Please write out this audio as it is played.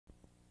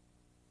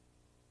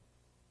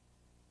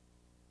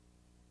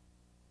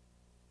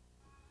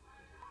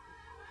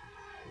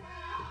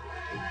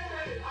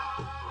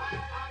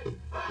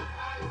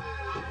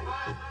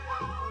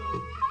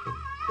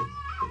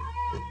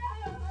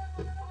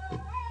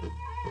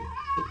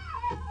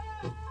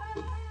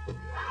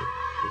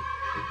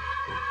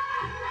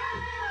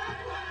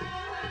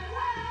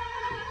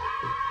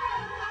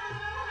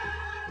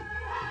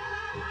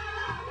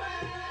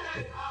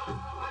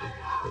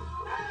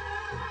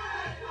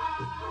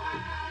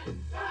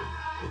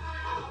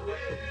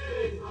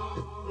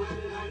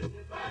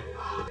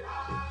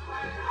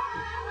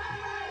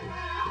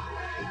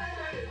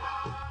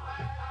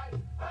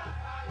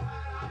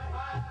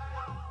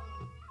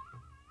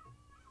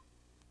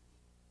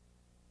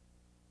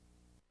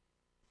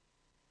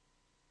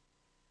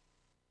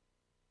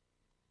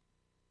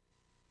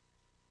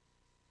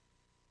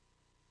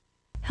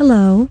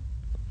Hello,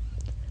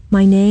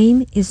 my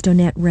name is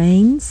Donnette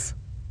Reins.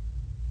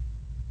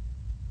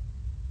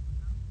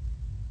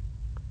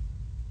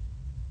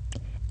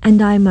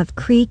 And I'm of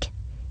Creek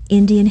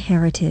Indian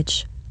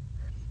heritage.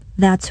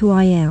 That's who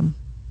I am.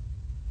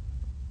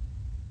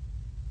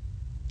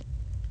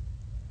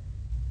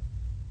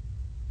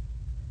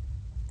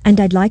 And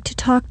I'd like to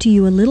talk to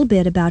you a little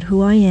bit about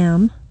who I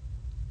am,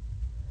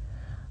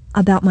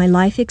 about my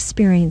life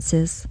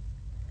experiences,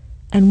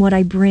 and what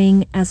I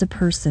bring as a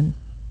person.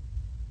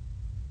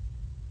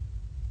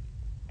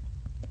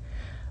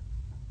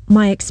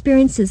 My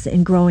experiences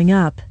in growing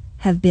up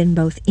have been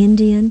both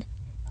Indian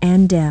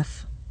and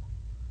deaf.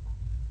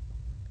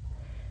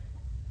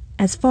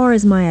 As far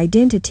as my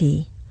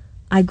identity,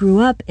 I grew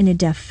up in a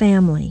deaf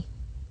family.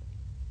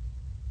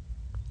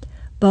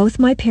 Both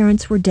my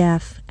parents were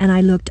deaf, and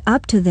I looked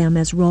up to them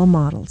as role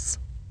models.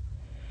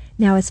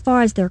 Now, as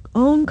far as their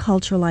own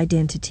cultural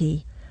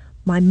identity,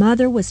 my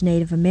mother was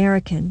Native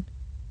American,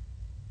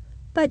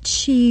 but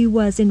she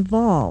was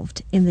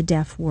involved in the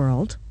deaf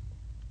world.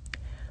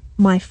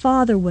 My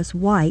father was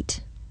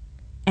white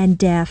and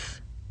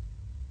deaf,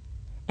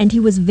 and he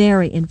was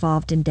very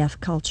involved in deaf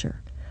culture.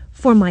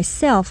 For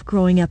myself,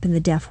 growing up in the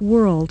deaf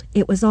world,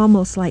 it was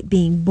almost like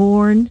being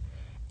born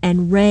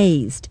and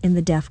raised in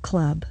the deaf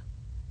club.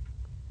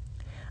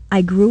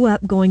 I grew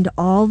up going to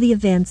all the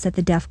events at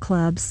the deaf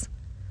clubs,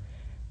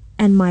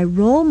 and my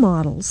role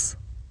models,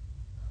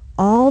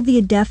 all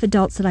the deaf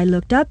adults that I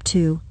looked up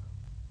to,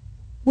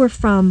 were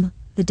from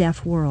the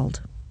deaf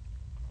world.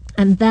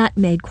 And that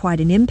made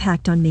quite an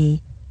impact on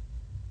me.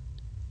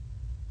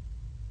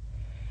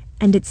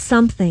 And it's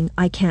something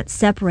I can't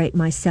separate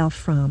myself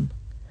from.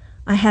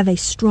 I have a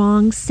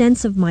strong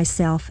sense of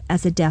myself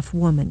as a deaf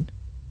woman.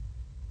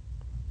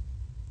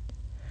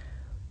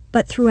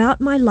 But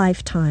throughout my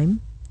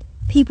lifetime,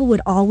 people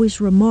would always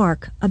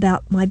remark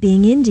about my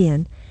being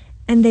Indian,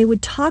 and they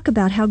would talk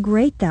about how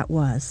great that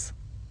was.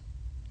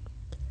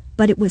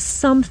 But it was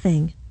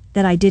something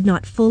that I did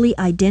not fully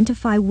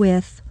identify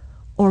with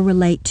or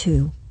relate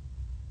to.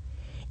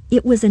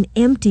 It was an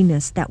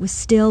emptiness that was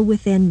still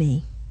within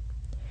me.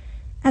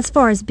 As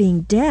far as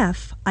being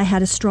deaf, I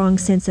had a strong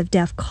sense of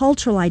deaf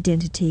cultural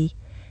identity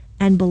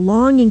and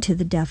belonging to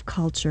the deaf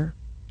culture.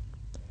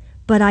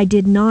 But I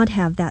did not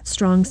have that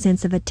strong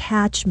sense of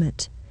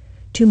attachment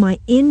to my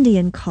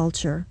Indian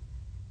culture,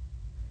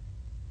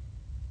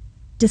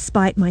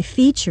 despite my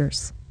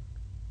features,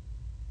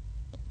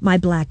 my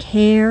black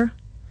hair,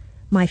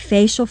 my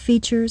facial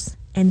features,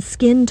 and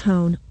skin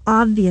tone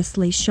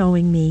obviously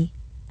showing me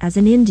as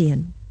an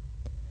Indian.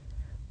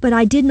 But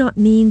I did not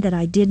mean that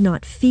I did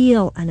not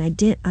feel an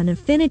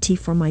affinity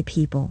for my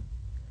people.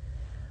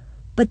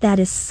 But that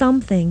is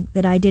something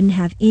that I didn't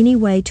have any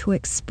way to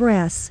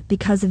express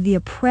because of the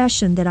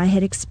oppression that I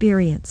had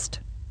experienced.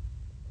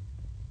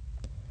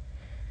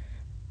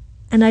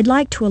 And I'd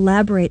like to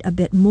elaborate a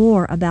bit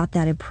more about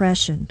that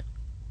oppression.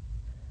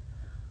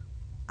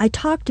 I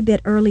talked a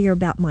bit earlier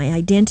about my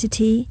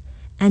identity,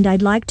 and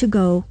I'd like to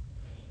go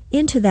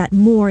into that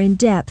more in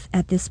depth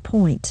at this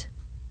point.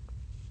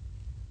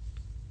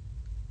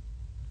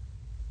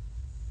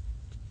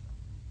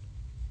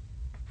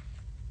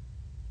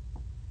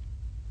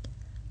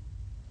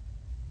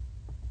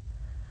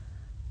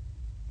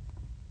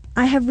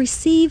 I have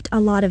received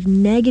a lot of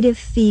negative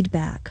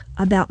feedback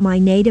about my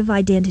Native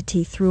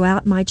identity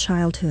throughout my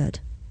childhood.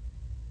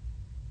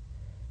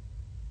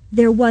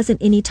 There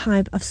wasn't any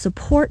type of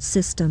support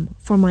system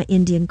for my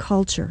Indian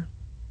culture.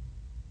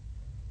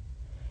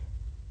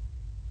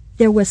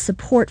 There was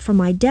support for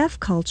my deaf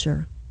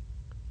culture,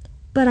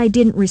 but I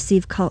didn't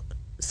receive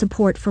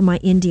support for my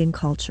Indian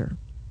culture.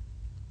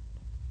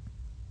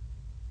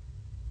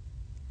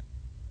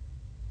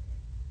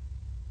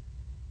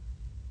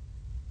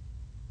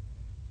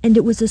 And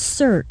it was a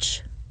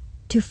search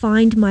to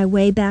find my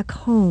way back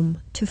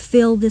home to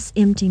fill this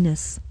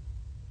emptiness,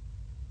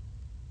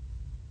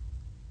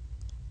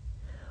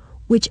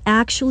 which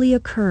actually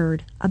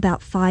occurred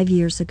about 5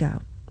 years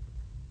ago.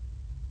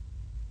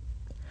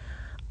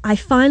 I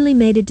finally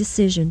made a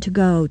decision to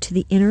go to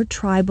the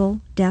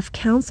Intertribal Deaf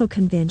Council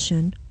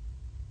Convention,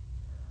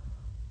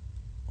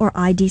 or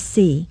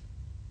IDC,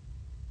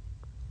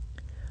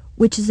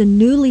 which is a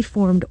newly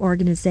formed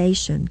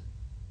organization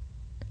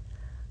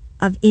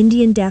of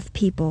Indian deaf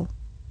people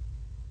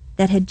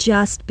that had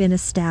just been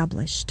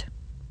established.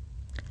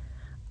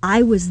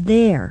 I was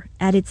there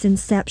at its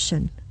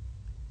inception,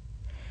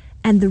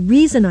 and the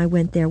reason I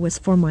went there was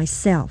for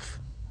myself.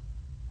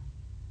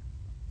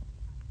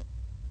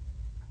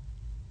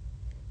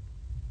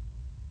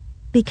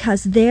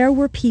 Because there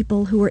were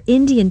people who were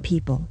Indian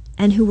people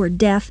and who were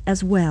deaf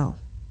as well.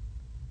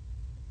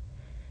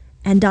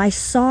 And I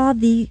saw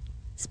these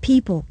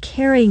people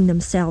carrying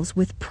themselves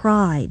with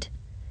pride,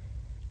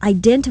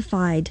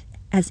 identified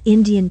as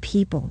Indian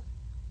people.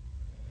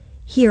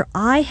 Here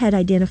I had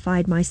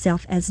identified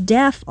myself as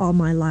deaf all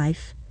my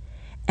life,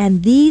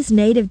 and these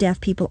native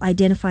deaf people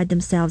identified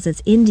themselves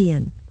as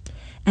Indian.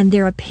 And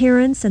their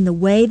appearance and the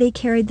way they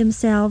carried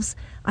themselves,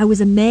 I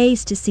was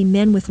amazed to see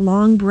men with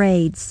long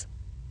braids.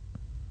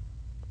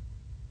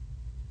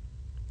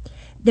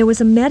 There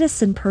was a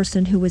medicine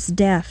person who was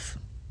deaf,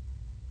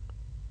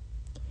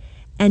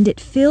 and it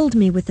filled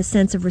me with a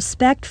sense of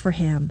respect for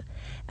him,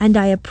 and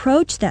I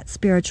approached that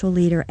spiritual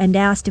leader and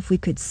asked if we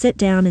could sit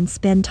down and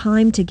spend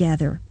time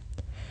together,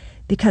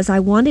 because I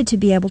wanted to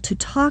be able to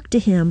talk to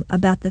him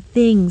about the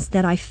things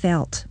that I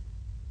felt.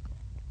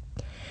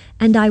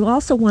 And I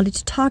also wanted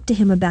to talk to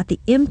him about the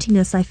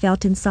emptiness I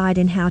felt inside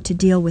and how to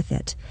deal with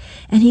it.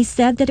 And he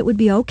said that it would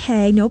be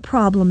okay, no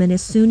problem, and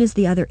as soon as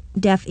the other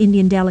deaf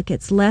Indian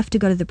delegates left to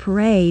go to the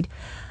parade,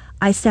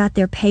 I sat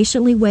there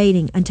patiently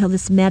waiting until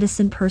this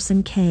medicine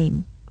person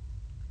came.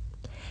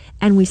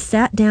 And we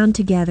sat down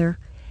together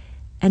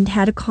and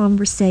had a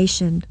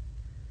conversation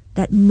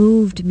that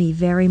moved me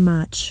very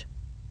much.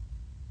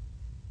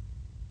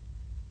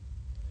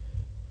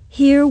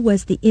 Here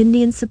was the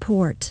Indian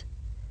support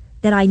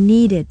that I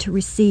needed to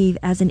receive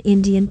as an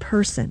Indian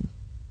person.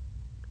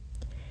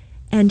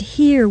 And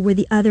here were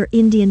the other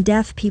Indian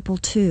deaf people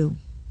too.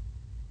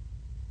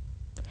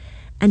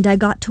 And I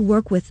got to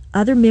work with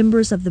other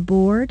members of the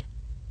board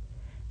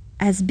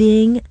as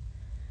being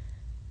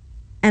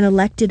an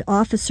elected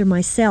officer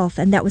myself,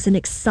 and that was an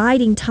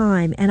exciting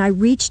time, and I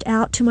reached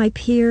out to my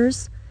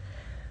peers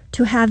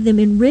to have them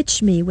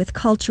enrich me with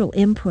cultural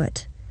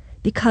input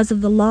because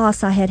of the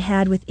loss I had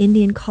had with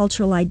Indian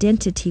cultural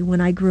identity when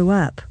I grew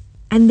up.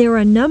 And there were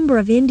a number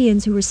of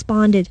Indians who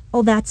responded,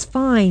 "Oh, that's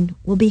fine.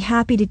 We'll be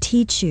happy to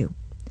teach you.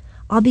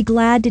 I'll be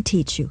glad to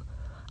teach you.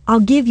 I'll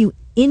give you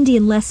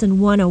Indian Lesson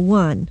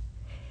 101.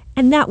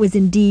 And that was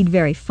indeed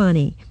very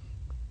funny.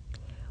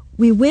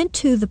 We went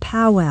to the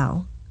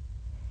powwow,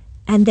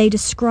 and they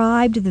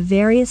described the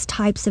various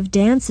types of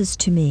dances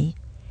to me,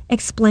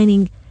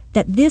 explaining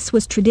that this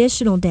was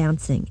traditional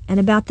dancing and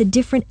about the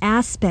different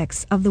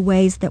aspects of the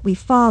ways that we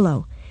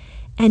follow.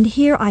 And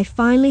here I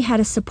finally had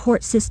a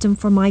support system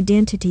for my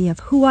identity of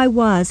who I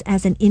was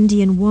as an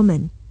Indian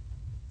woman.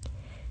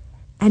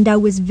 And I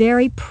was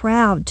very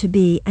proud to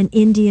be an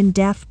Indian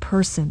deaf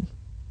person.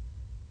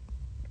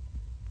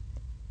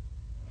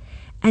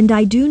 And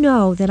I do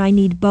know that I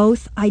need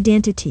both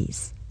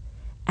identities,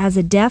 as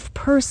a deaf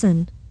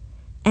person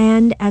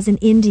and as an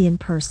Indian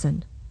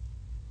person.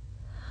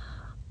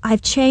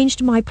 I've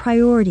changed my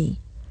priority,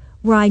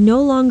 where I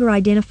no longer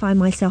identify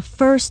myself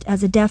first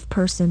as a deaf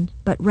person,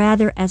 but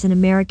rather as an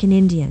American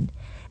Indian.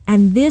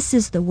 And this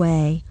is the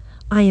way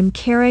I am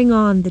carrying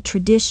on the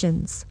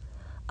traditions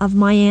of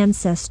my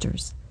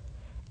ancestors.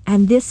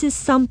 And this is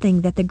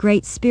something that the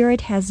Great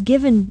Spirit has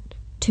given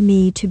to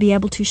me to be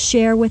able to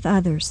share with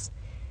others.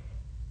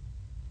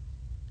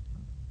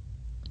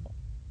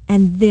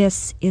 And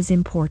this is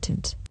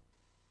important.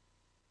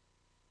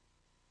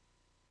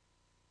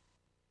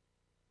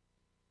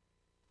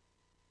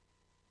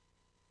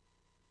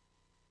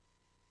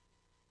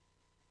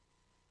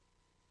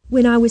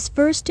 When I was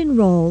first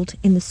enrolled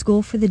in the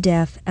School for the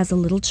Deaf as a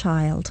little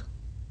child,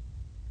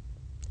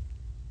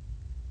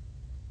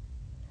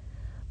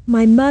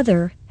 my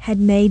mother had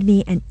made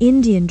me an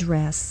Indian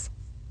dress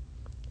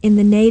in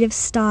the native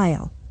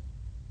style.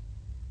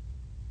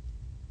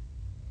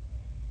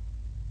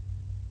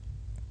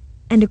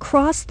 And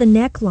across the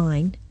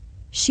neckline,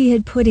 she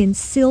had put in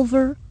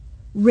silver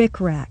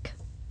rickrack,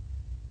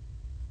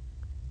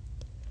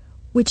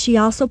 which she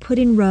also put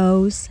in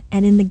rows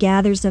and in the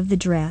gathers of the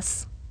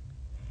dress.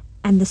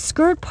 And the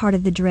skirt part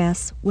of the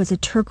dress was a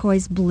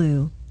turquoise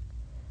blue.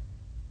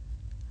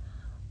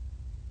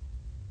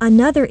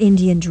 Another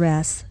Indian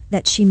dress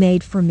that she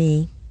made for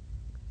me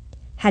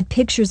had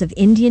pictures of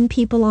Indian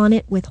people on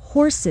it with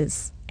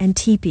horses and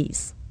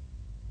teepees.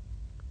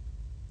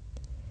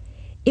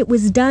 It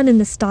was done in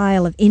the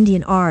style of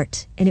Indian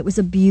art, and it was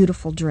a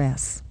beautiful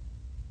dress.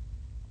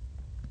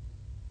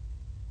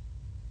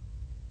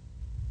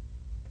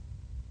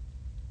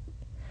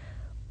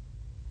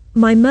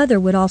 My mother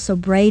would also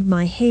braid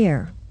my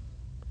hair,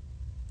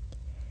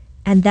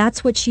 and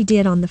that's what she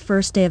did on the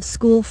first day of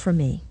school for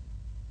me.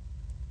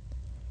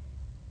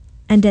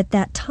 And at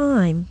that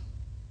time,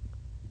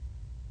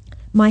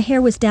 my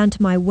hair was down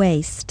to my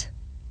waist,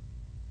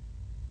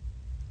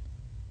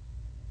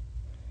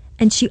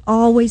 and she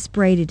always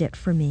braided it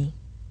for me.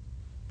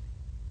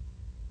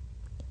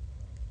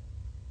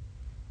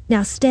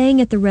 Now, staying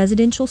at the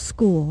residential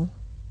school,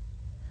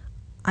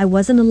 I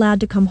wasn't allowed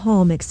to come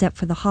home except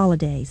for the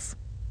holidays.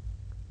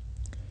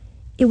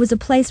 It was a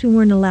place we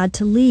weren't allowed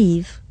to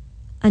leave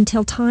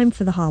until time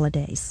for the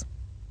holidays.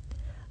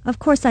 Of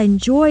course, I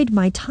enjoyed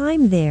my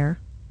time there,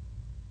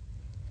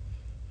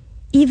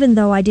 even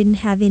though I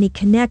didn't have any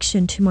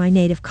connection to my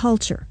native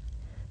culture.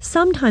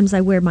 Sometimes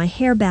I wear my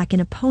hair back in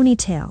a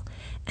ponytail,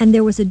 and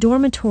there was a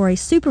dormitory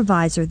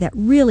supervisor that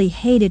really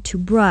hated to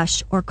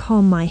brush or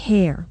comb my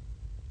hair.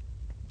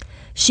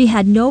 She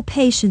had no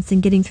patience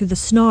in getting through the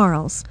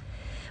snarls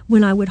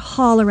when I would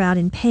holler out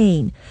in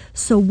pain,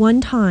 so one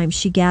time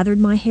she gathered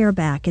my hair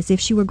back as if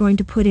she were going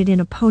to put it in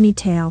a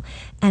ponytail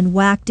and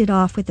whacked it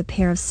off with a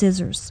pair of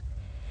scissors.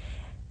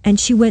 And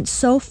she went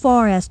so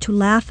far as to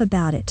laugh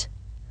about it,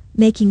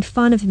 making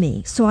fun of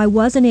me, so I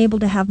wasn't able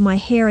to have my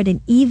hair at an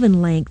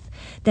even length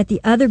that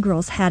the other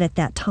girls had at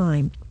that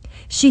time.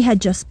 She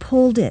had just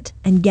pulled it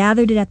and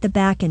gathered it at the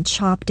back and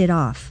chopped it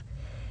off.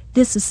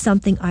 This is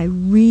something I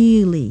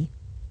really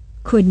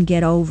couldn't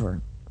get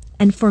over.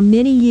 And for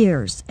many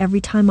years,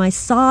 every time I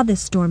saw this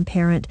storm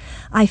parent,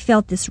 I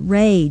felt this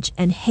rage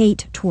and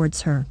hate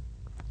towards her.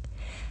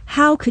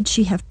 How could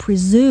she have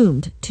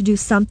presumed to do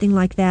something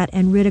like that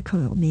and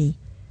ridicule me?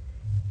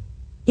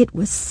 It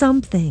was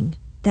something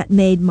that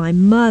made my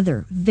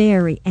mother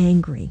very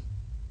angry.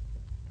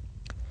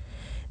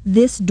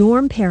 This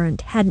dorm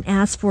parent hadn't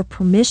asked for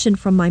permission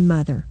from my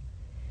mother.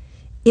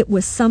 It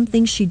was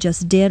something she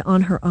just did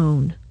on her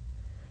own.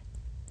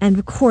 And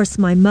of course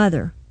my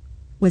mother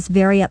was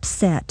very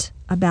upset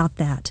about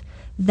that.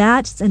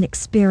 That's an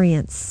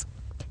experience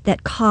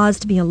that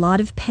caused me a lot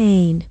of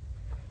pain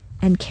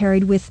and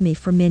carried with me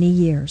for many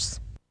years.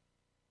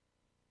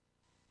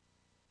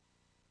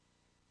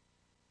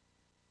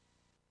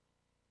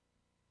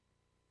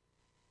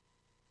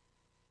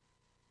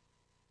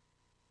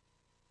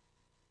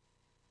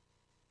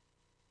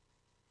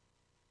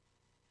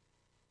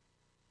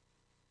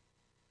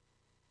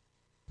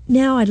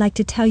 Now I'd like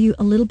to tell you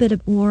a little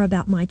bit more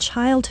about my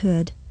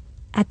childhood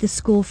at the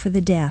School for the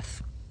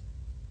Deaf.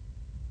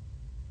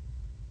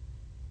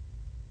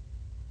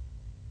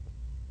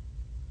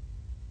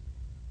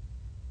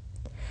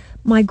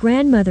 My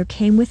grandmother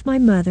came with my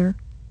mother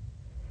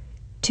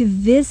to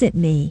visit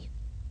me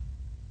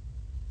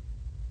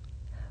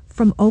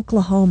from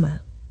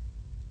Oklahoma,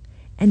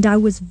 and I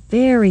was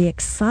very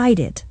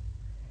excited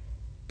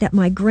that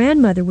my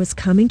grandmother was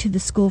coming to the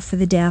School for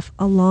the Deaf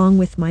along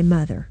with my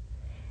mother.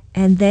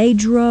 And they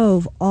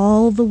drove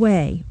all the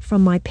way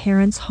from my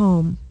parents'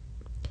 home.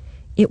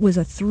 It was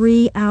a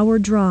 3-hour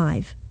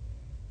drive.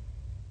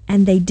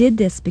 And they did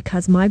this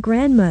because my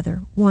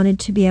grandmother wanted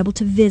to be able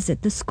to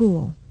visit the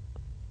school.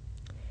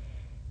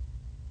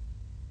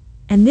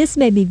 And this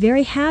made me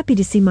very happy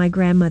to see my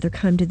grandmother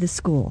come to the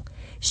school.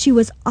 She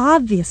was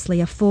obviously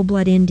a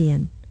full-blood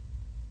Indian.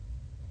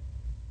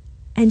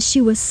 And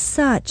she was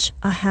such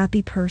a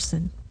happy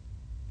person.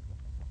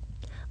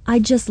 I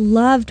just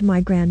loved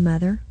my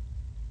grandmother.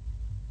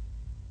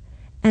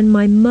 And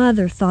my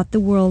mother thought the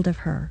world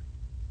of her.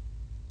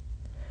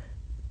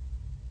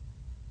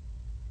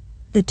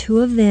 The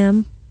two of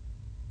them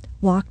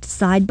walked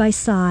side by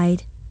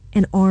side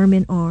and arm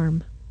in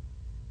arm.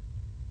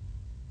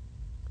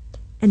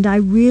 And I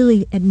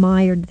really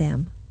admired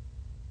them.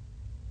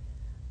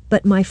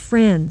 But my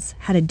friends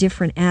had a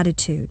different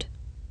attitude.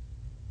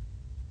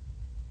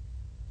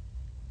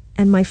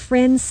 And my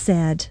friends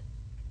said,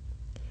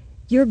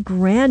 "Your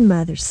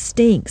grandmother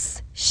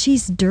stinks.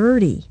 She's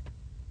dirty."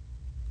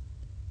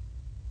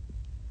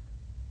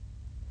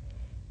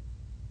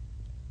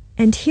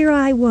 And here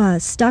I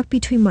was, stuck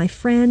between my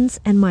friends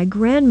and my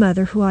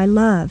grandmother, who I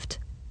loved.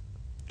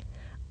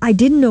 I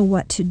didn't know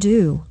what to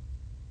do.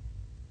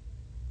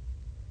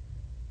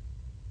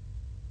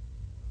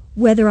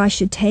 Whether I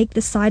should take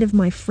the side of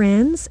my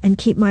friends and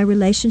keep my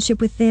relationship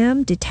with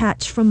them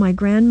detached from my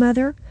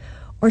grandmother,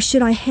 or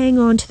should I hang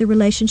on to the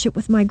relationship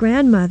with my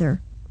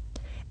grandmother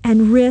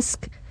and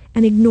risk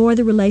and ignore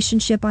the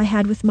relationship I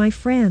had with my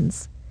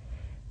friends?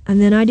 And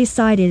then I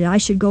decided I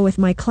should go with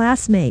my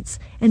classmates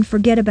and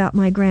forget about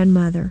my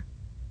grandmother.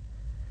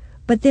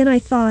 But then I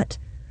thought,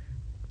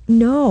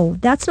 no,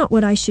 that's not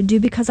what I should do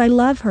because I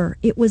love her.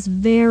 It was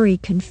very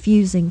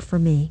confusing for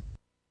me.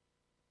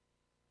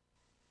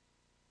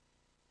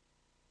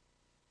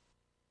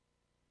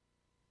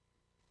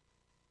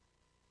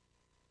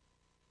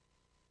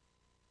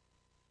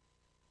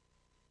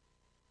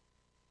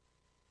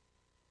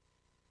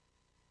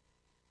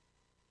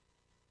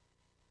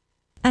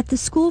 At the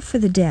School for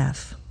the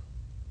Deaf,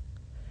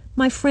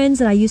 my friends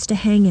that I used to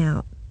hang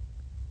out,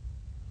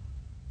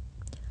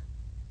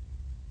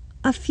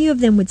 a few of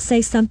them would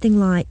say something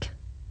like,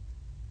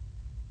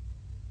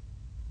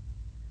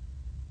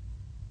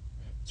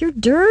 "You're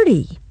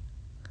dirty."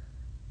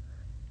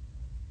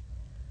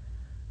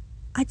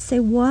 I'd say,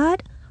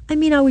 "What?" I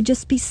mean, I would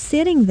just be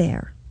sitting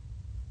there.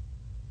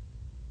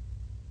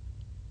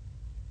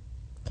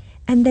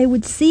 And they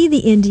would see the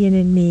Indian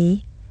in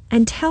me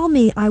and tell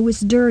me I was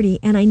dirty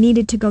and I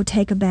needed to go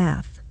take a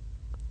bath.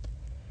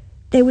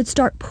 They would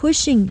start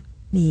pushing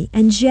me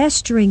and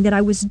gesturing that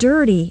I was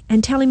dirty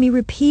and telling me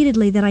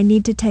repeatedly that I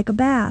need to take a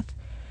bath.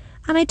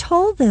 And I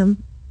told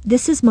them,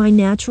 this is my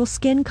natural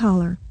skin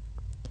color.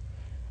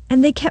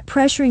 And they kept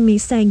pressuring me,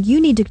 saying, "You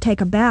need to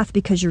take a bath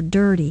because you're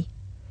dirty."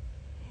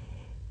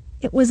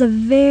 It was a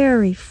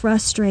very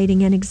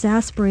frustrating and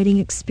exasperating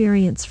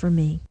experience for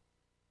me.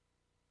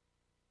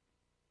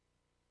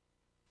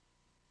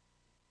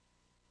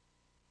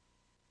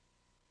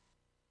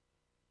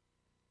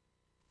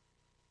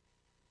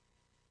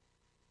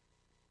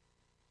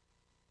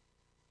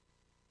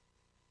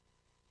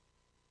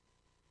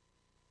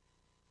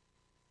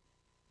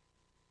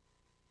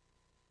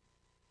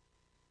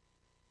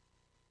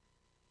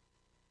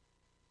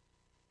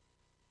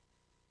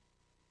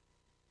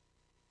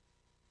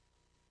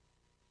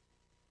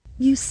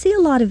 You see a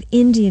lot of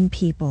Indian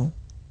people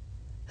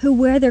who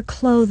wear their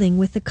clothing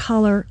with the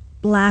color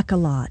black a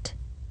lot.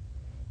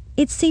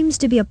 It seems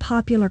to be a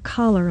popular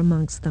color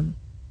amongst them.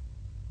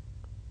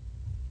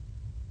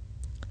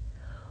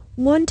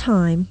 One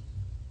time,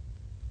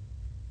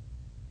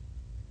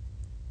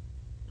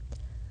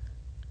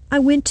 I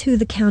went to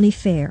the county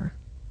fair.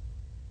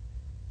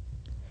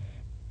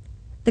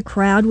 The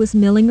crowd was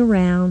milling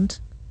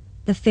around,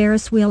 the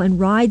Ferris wheel and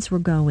rides were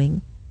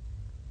going,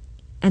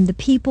 and the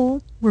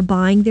people were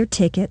buying their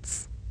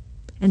tickets,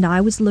 and I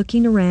was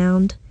looking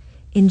around,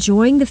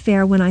 enjoying the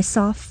fair when I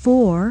saw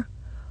 4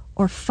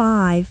 or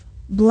 5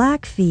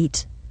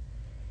 Blackfeet,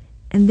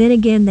 and then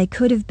again they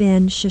could have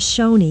been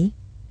Shoshone.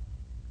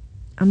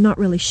 I'm not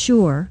really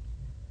sure,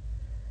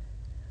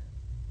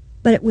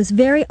 but it was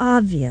very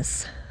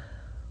obvious.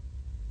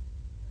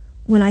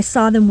 When I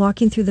saw them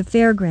walking through the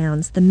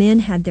fairgrounds, the men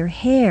had their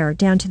hair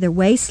down to their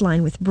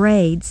waistline with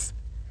braids,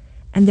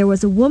 and there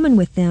was a woman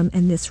with them,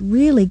 and this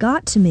really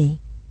got to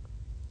me.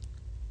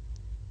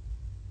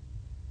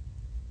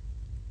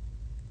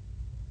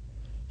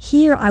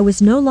 Here I was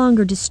no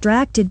longer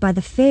distracted by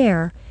the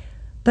fair,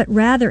 but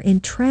rather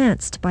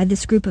entranced by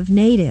this group of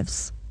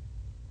natives,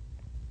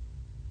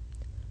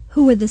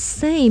 who were the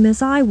same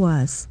as I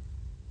was.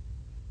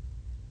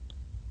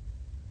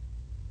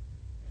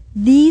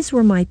 These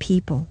were my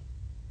people,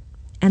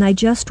 and I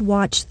just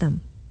watched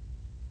them.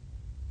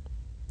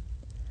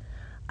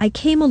 I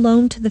came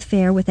alone to the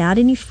fair without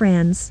any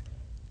friends.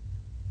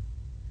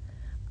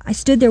 I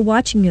stood there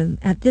watching them.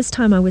 At this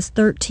time I was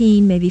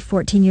 13, maybe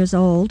 14 years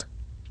old.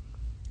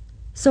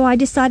 So I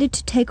decided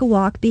to take a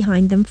walk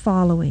behind them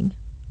following.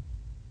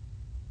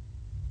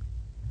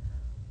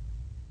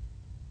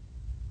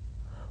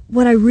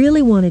 What I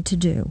really wanted to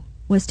do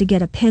was to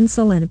get a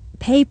pencil and a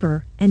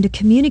paper and to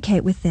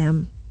communicate with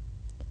them.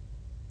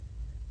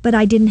 But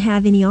I didn't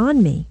have any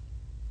on me.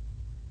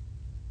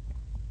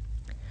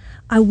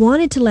 I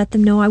wanted to let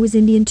them know I was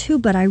Indian too,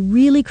 but I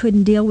really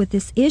couldn't deal with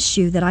this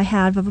issue that I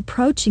had of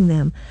approaching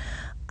them.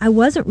 I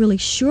wasn't really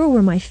sure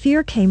where my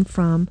fear came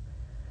from,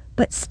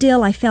 but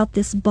still I felt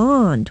this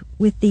bond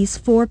with these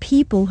 4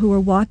 people who were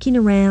walking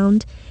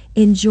around,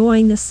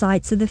 enjoying the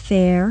sights of the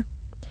fair,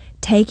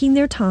 taking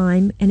their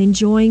time and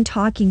enjoying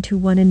talking to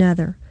one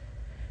another.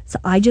 So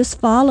I just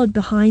followed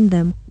behind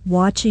them,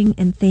 watching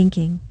and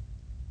thinking.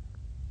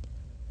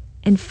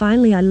 And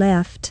finally I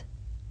left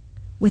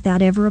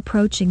without ever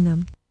approaching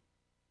them.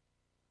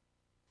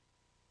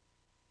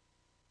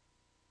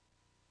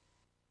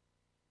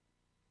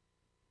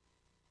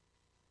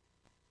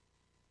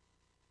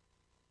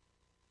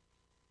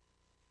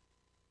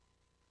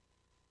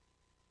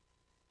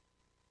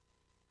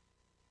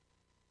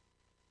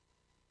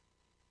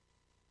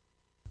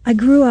 I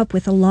grew up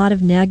with a lot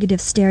of negative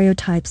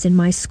stereotypes in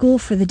my school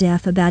for the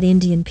deaf about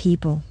Indian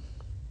people.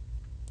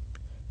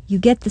 You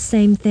get the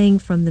same thing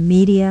from the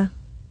media,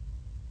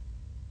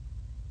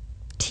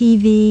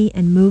 TV,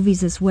 and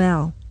movies as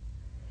well.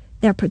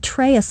 They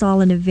portray us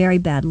all in a very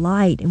bad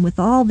light, and with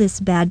all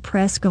this bad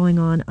press going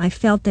on, I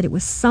felt that it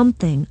was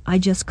something I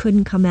just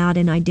couldn't come out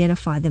and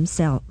identify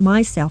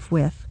myself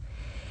with.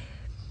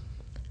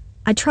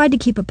 I tried to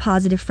keep a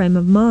positive frame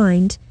of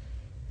mind.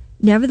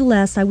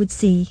 Nevertheless, I would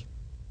see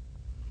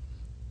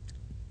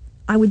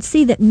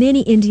that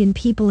many Indian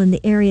people in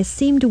the area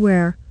seemed to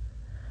wear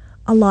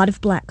a lot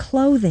of black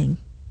clothing,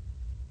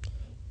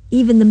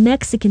 even the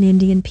Mexican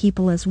Indian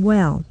people as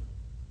well.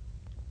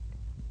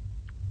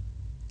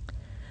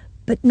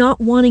 But not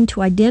wanting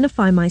to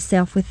identify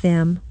myself with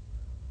them,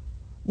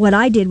 what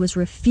I did was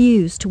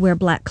refuse to wear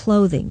black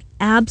clothing,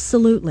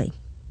 absolutely.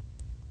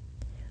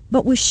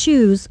 But with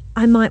shoes,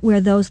 I might wear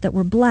those that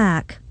were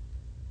black,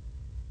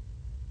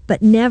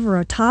 but never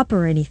a top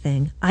or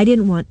anything. I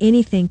didn't want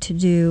anything to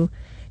do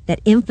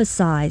that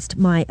emphasized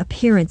my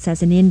appearance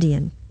as an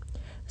Indian.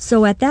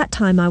 So at that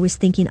time I was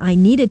thinking I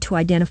needed to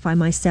identify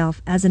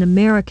myself as an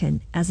American,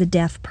 as a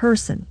deaf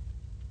person.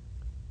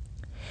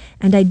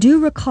 And I do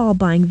recall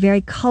buying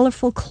very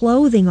colorful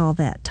clothing all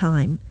that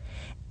time,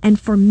 and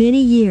for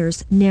many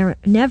years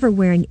never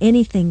wearing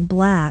anything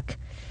black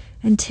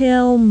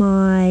until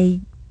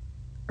my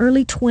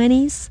early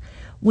 20s,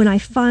 when I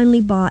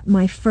finally bought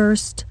my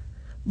first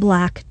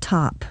black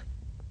top.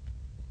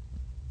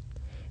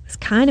 It's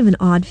kind of an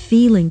odd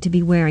feeling to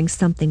be wearing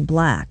something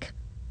black.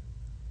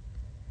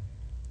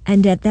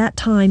 And at that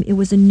time, it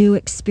was a new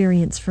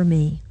experience for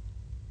me.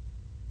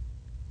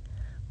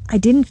 I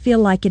didn't feel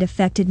like it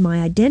affected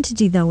my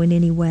identity, though, in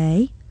any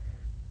way.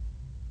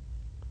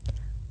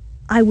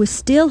 I was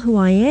still who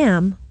I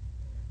am,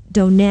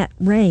 Donnette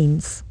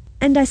Reins,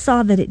 and I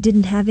saw that it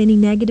didn't have any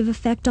negative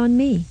effect on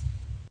me.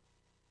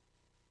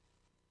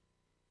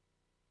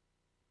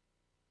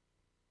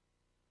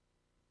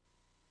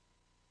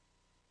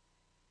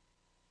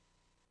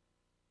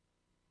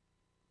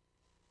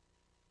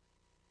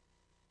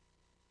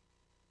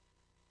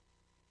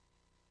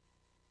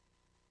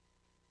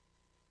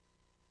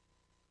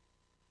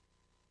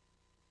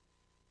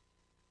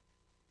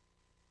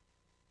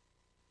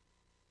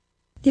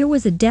 There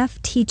was a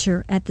deaf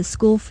teacher at the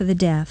School for the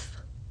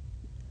Deaf,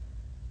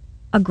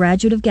 a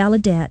graduate of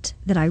Gallaudet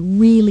that I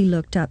really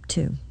looked up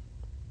to.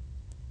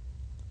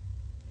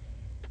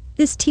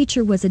 This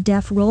teacher was a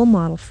deaf role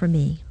model for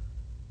me.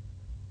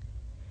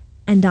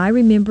 And I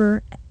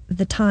remember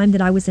the time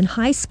that I was in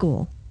high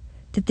school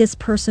that this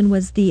person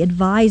was the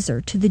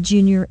advisor to the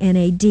junior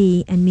NAD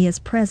and me as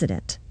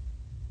president.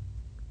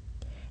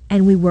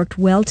 And we worked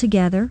well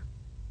together.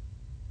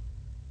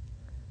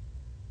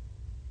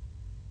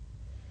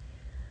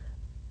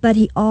 But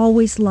he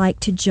always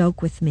liked to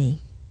joke with me.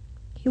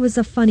 He was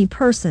a funny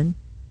person.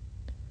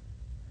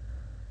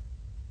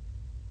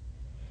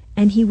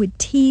 And he would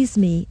tease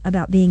me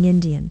about being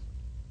Indian.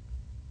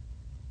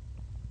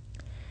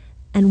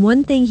 And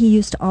one thing he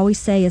used to always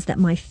say is that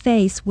my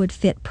face would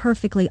fit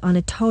perfectly on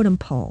a totem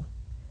pole.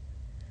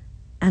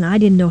 And I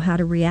didn't know how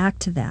to react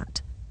to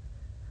that.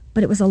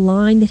 But it was a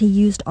line that he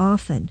used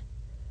often.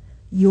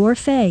 Your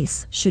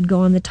face should go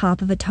on the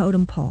top of a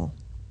totem pole.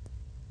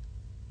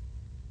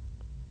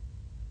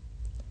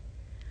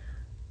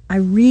 I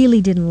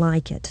really didn't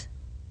like it.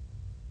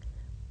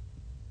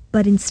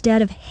 But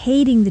instead of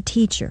hating the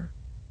teacher,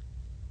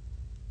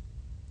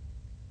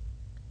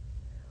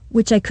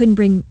 which I couldn't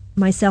bring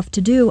myself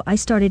to do, I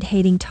started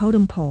hating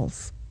totem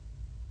poles.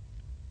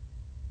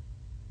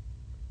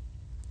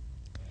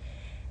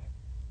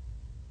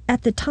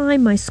 At the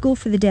time, my School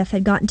for the Deaf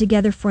had gotten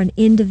together for an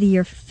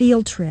end-of-the-year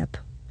field trip.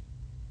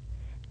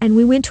 And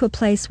we went to a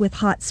place with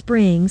hot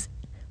springs.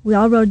 We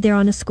all rode there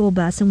on a school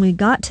bus, and when we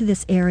got to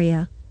this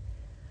area,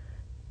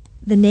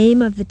 the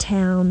name of the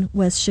town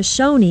was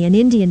Shoshone, an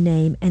Indian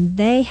name, and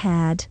they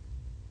had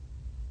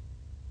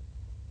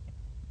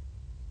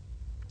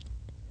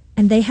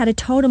a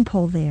totem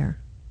pole there.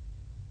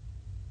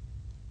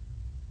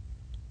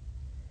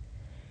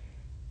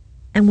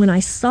 And when I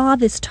saw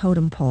this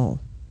totem pole,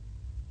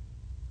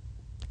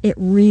 it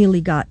really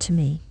got to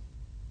me.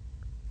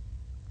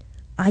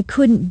 I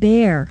couldn't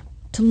bear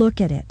to look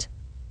at it.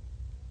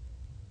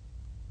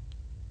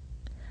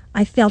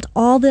 I felt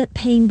all that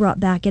pain brought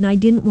back, and I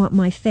didn't want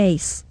my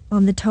face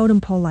on the totem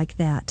pole like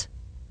that.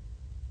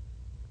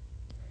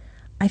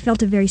 I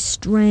felt a very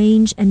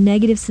strange and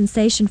negative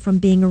sensation from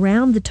being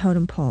around the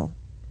totem pole.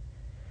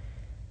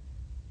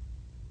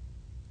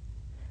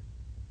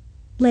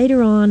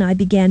 Later on, I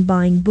began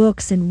buying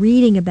books and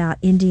reading about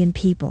Indian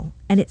people,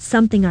 and it's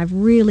something I've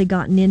really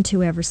gotten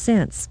into ever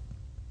since.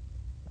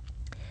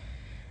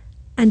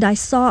 And I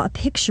saw a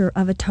picture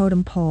of a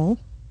totem pole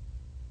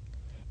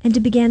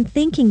and began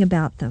thinking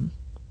about them.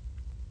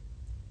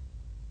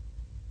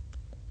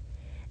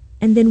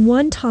 And then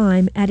one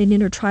time at an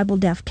Intertribal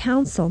Deaf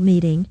Council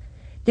meeting,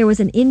 there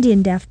was an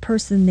Indian deaf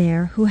person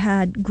there who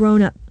had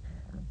grown up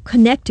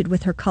connected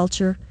with her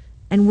culture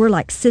and were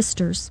like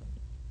sisters.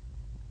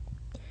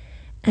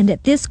 And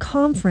at this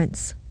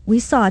conference, we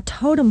saw a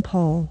totem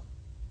pole,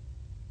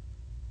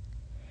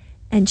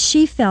 and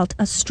she felt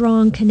a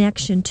strong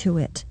connection to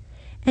it.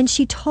 And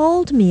she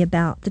told me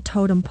about the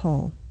totem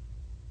pole.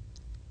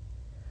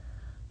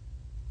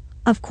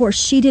 Of course,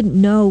 she didn't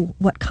know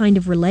what kind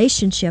of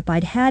relationship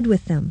I'd had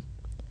with them.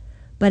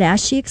 But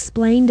as she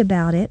explained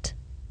about it,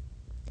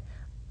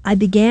 I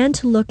began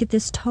to look at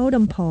this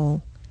totem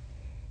pole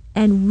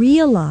and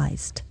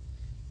realized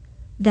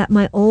that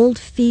my old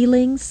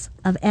feelings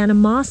of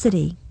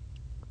animosity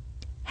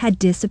had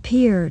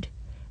disappeared,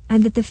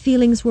 and that the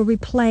feelings were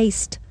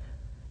replaced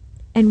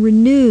and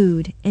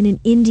renewed in an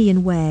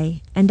Indian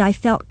way, and I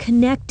felt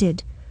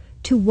connected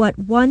to what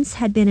once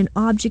had been an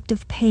object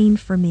of pain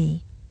for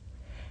me.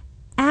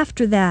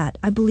 After that,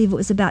 I believe it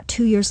was about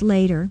 2 years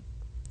later,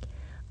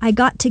 I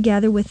got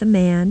together with a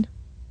man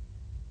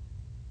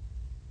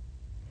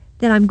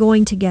that I'm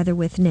going together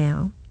with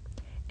now,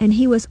 and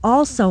he was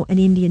also an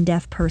Indian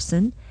deaf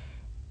person.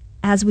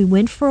 As we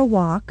went for a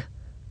walk,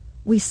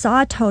 we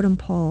saw a totem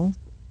pole,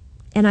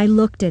 and I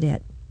looked at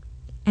it,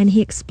 and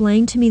he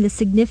explained to me the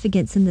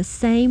significance in the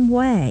same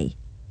way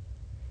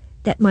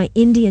that my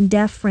Indian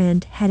deaf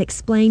friend had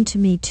explained to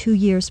me 2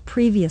 years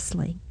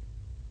previously,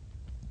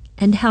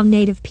 and how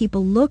Native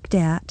people looked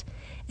at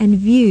and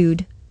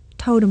viewed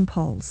totem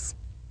poles.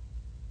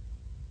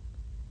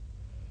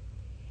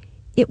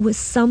 It was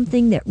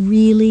something that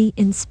really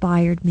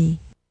inspired me.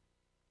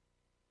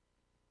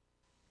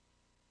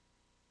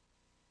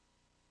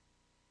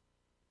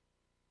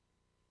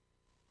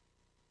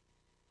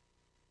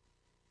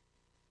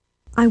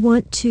 I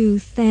want to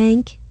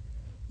thank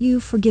you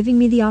for giving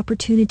me the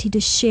opportunity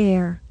to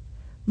share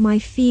my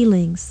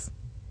feelings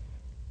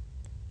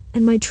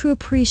and my true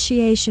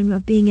appreciation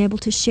of being able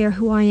to share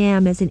who I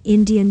am as an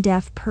Indian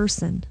deaf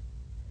person,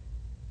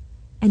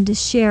 and to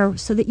share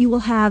so that you will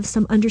have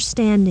some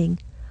understanding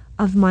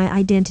of my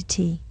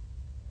identity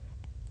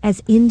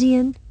as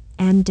Indian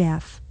and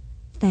deaf.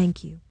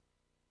 Thank you.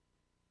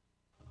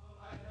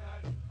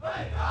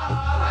 Hey, hey,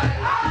 hey,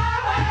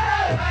 hey,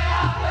 hey, hey.